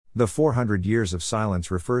The 400 years of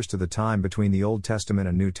silence refers to the time between the Old Testament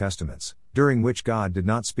and New Testaments, during which God did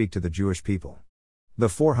not speak to the Jewish people. The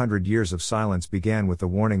 400 years of silence began with the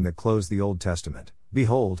warning that closed the Old Testament: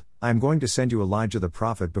 "Behold, I am going to send you Elijah the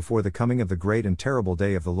prophet before the coming of the great and terrible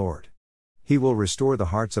day of the Lord. He will restore the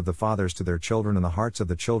hearts of the fathers to their children and the hearts of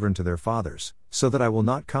the children to their fathers, so that I will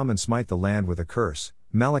not come and smite the land with a curse."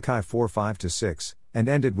 Malachi 4:5-6, and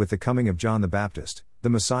ended with the coming of John the Baptist, the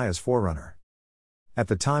Messiah's forerunner. At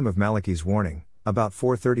the time of Malachi's warning, about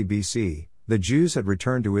 430 BC, the Jews had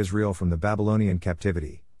returned to Israel from the Babylonian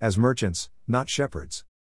captivity, as merchants, not shepherds.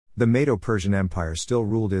 The Medo-Persian Empire still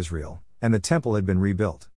ruled Israel, and the temple had been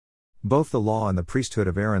rebuilt. Both the law and the priesthood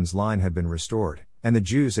of Aaron's line had been restored, and the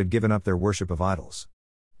Jews had given up their worship of idols.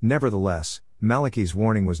 Nevertheless, Malachi's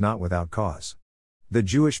warning was not without cause. The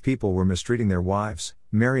Jewish people were mistreating their wives,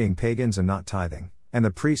 marrying pagans and not tithing, and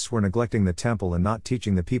the priests were neglecting the temple and not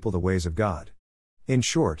teaching the people the ways of God. In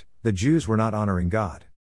short, the Jews were not honoring God.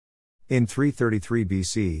 In 333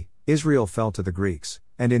 BC, Israel fell to the Greeks,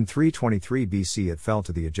 and in 323 BC it fell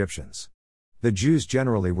to the Egyptians. The Jews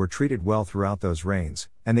generally were treated well throughout those reigns,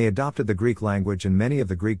 and they adopted the Greek language and many of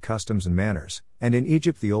the Greek customs and manners, and in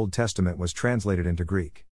Egypt the Old Testament was translated into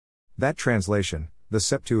Greek. That translation, the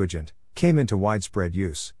Septuagint, came into widespread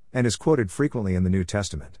use, and is quoted frequently in the New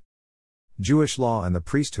Testament. Jewish law and the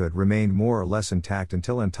priesthood remained more or less intact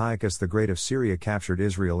until Antiochus the Great of Syria captured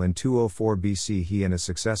Israel in 204 BC. He and his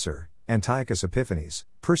successor, Antiochus Epiphanes,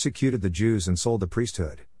 persecuted the Jews and sold the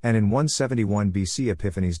priesthood, and in 171 BC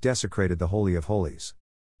Epiphanes desecrated the Holy of Holies.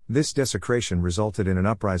 This desecration resulted in an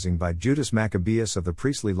uprising by Judas Maccabeus of the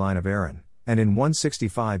priestly line of Aaron, and in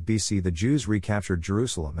 165 BC the Jews recaptured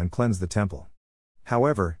Jerusalem and cleansed the temple.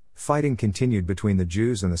 However, fighting continued between the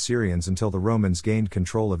Jews and the Syrians until the Romans gained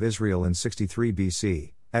control of Israel in 63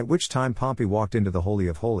 BC, at which time Pompey walked into the Holy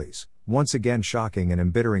of Holies, once again shocking and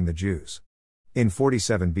embittering the Jews. In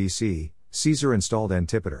 47 BC, Caesar installed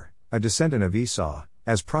Antipater, a descendant of Esau,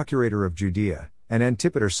 as procurator of Judea, and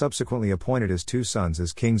Antipater subsequently appointed his two sons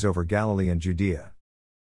as kings over Galilee and Judea.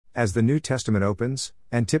 As the New Testament opens,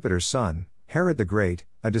 Antipater's son, Herod the Great,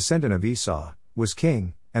 a descendant of Esau, was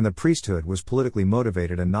king, and the priesthood was politically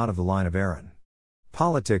motivated and not of the line of Aaron.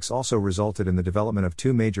 Politics also resulted in the development of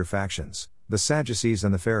two major factions, the Sadducees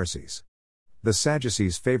and the Pharisees. The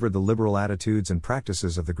Sadducees favored the liberal attitudes and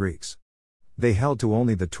practices of the Greeks. They held to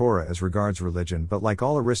only the Torah as regards religion, but like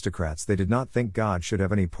all aristocrats they did not think God should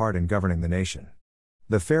have any part in governing the nation.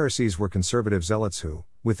 The Pharisees were conservative zealots who,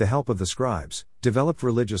 with the help of the scribes, developed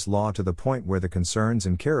religious law to the point where the concerns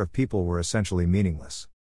and care of people were essentially meaningless.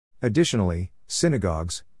 Additionally,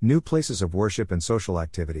 synagogues, new places of worship and social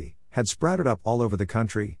activity, had sprouted up all over the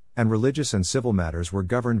country, and religious and civil matters were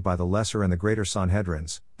governed by the Lesser and the Greater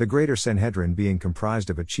Sanhedrins, the Greater Sanhedrin being comprised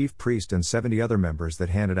of a chief priest and 70 other members that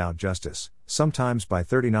handed out justice, sometimes by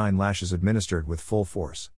 39 lashes administered with full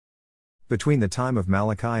force. Between the time of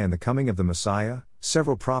Malachi and the coming of the Messiah,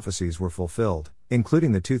 several prophecies were fulfilled,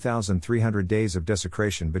 including the 2,300 days of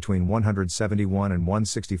desecration between 171 and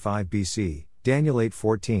 165 BC, Daniel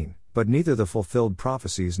 8:14, but neither the fulfilled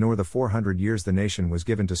prophecies nor the 400 years the nation was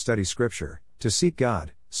given to study Scripture, to seek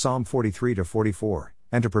God, Psalm 43-44,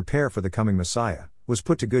 and to prepare for the coming Messiah, was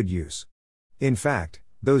put to good use. In fact,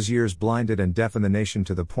 those years blinded and deafened the nation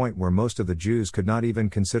to the point where most of the Jews could not even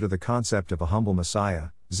consider the concept of a humble Messiah,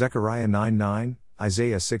 Zechariah 9:9,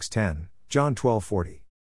 Isaiah 6:10, John 12:40.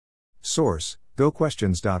 Source: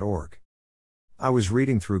 GoQuestions.org. I was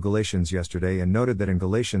reading through Galatians yesterday and noted that in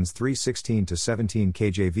Galatians 3:16-17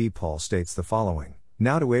 KJV Paul states the following: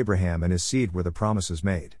 "Now to Abraham and his seed were the promises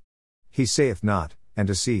made. He saith not, and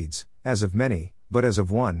to seeds, as of many, but as of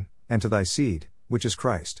one, and to thy seed, which is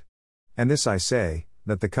Christ. And this I say,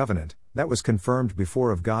 that the covenant, that was confirmed before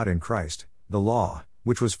of God in Christ, the law,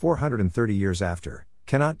 which was 430 years after,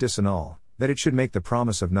 cannot disannul, that it should make the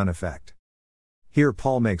promise of none effect." Here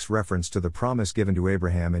Paul makes reference to the promise given to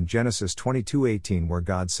Abraham in Genesis 22:18 where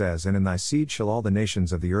God says, "And in thy seed shall all the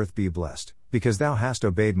nations of the earth be blessed, because thou hast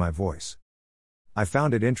obeyed my voice." I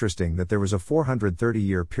found it interesting that there was a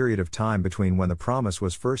 430-year period of time between when the promise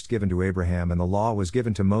was first given to Abraham and the law was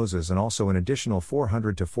given to Moses, and also an additional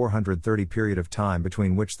 400 to 430 period of time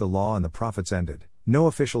between which the law and the prophets ended. No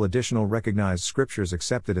official additional recognized scriptures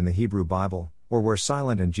accepted in the Hebrew Bible, or were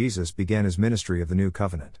silent, and Jesus began his ministry of the new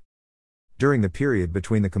covenant. During the period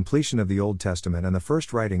between the completion of the Old Testament and the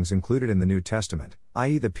first writings included in the New Testament,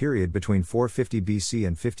 i.e. the period between 450 BC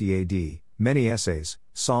and 50 AD, many essays,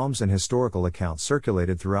 psalms and historical accounts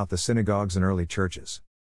circulated throughout the synagogues and early churches.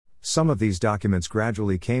 Some of these documents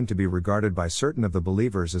gradually came to be regarded by certain of the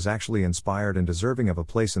believers as actually inspired and deserving of a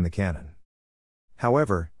place in the canon.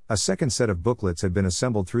 However, a second set of booklets had been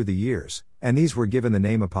assembled through the years, and these were given the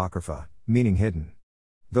name Apocrypha, meaning hidden.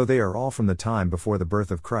 Though they are all from the time before the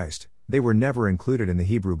birth of Christ, they were never included in the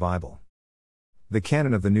Hebrew Bible. The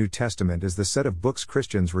canon of the New Testament is the set of books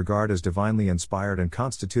Christians regard as divinely inspired and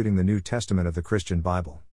constituting the New Testament of the Christian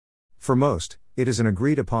Bible. For most, it is an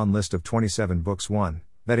agreed-upon list of 27 books. 1.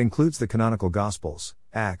 That includes the canonical Gospels,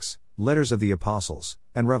 Acts, Letters of the Apostles,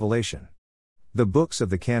 and Revelation. The books of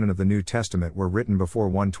the canon of the New Testament were written before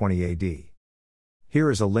 120 AD. Here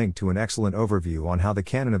is a link to an excellent overview on how the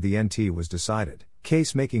canon of the NT was decided.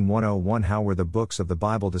 Case Making 101. How were the books of the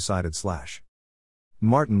Bible decided?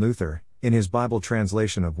 Martin Luther, in his Bible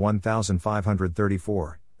translation of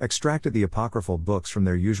 1534, extracted the apocryphal books from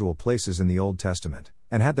their usual places in the Old Testament,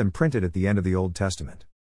 and had them printed at the end of the Old Testament.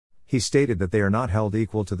 He stated that they are not held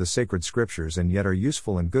equal to the sacred scriptures and yet are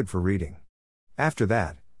useful and good for reading. After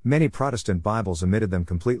that, many Protestant Bibles omitted them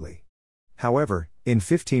completely. However, in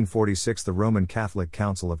 1546 the Roman Catholic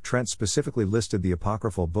Council of Trent specifically listed the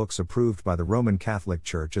apocryphal books approved by the Roman Catholic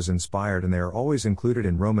Church as inspired, and they are always included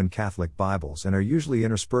in Roman Catholic Bibles and are usually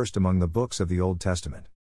interspersed among the books of the Old Testament.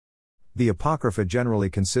 The Apocrypha generally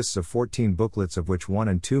consists of 14 booklets, of which 1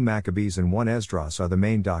 and 2 Maccabees and 1 Esdras are the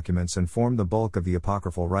main documents and form the bulk of the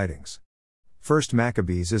apocryphal writings. First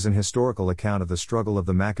Maccabees is an historical account of the struggle of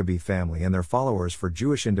the Maccabee family and their followers for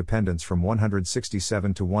Jewish independence from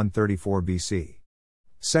 167 to 134 BC.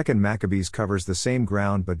 Second Maccabees covers the same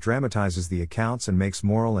ground but dramatizes the accounts and makes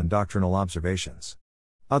moral and doctrinal observations.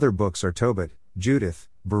 Other books are Tobit, Judith,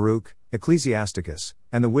 Baruch, Ecclesiasticus,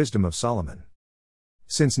 and the Wisdom of Solomon.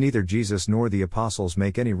 Since neither Jesus nor the Apostles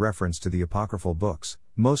make any reference to the apocryphal books,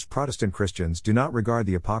 most Protestant Christians do not regard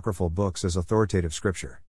the apocryphal books as authoritative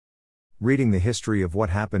scripture. Reading the history of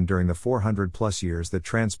what happened during the 400-plus years that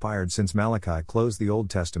transpired since Malachi closed the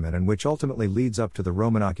Old Testament and which ultimately leads up to the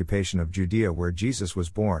Roman occupation of Judea where Jesus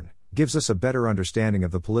was born, gives us a better understanding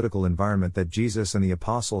of the political environment that Jesus and the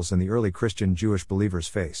Apostles and the early Christian Jewish believers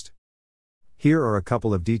faced. Here are a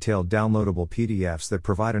couple of detailed downloadable PDFs that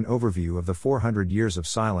provide an overview of the 400 years of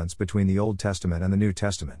silence between the Old Testament and the New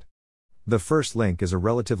Testament. The first link is a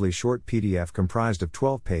relatively short PDF comprised of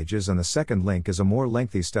 12 pages, and the second link is a more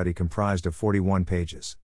lengthy study comprised of 41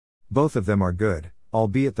 pages. Both of them are good,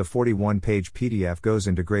 albeit the 41-page PDF goes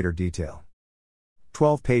into greater detail.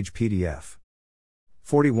 12-page PDF.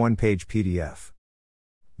 41-page PDF.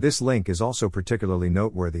 This link is also particularly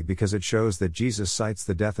noteworthy because it shows that Jesus cites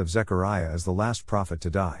the death of Zechariah as the last prophet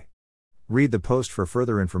to die. Read the post for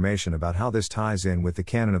further information about how this ties in with the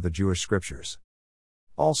canon of the Jewish scriptures.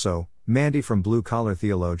 Also, Mandy from Blue Collar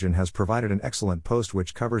Theologian has provided an excellent post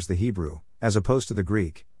which covers the Hebrew, as opposed to the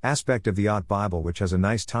Greek, aspect of the OT Bible, which has a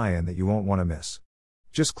nice tie-in that you won't want to miss.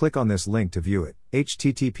 Just click on this link to view it,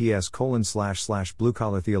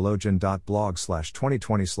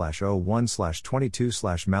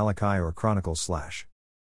 https://bluecollartheologian.blog/2020/01/22/Malachi or Chronicles/.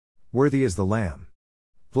 Worthy is the Lamb.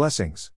 Blessings.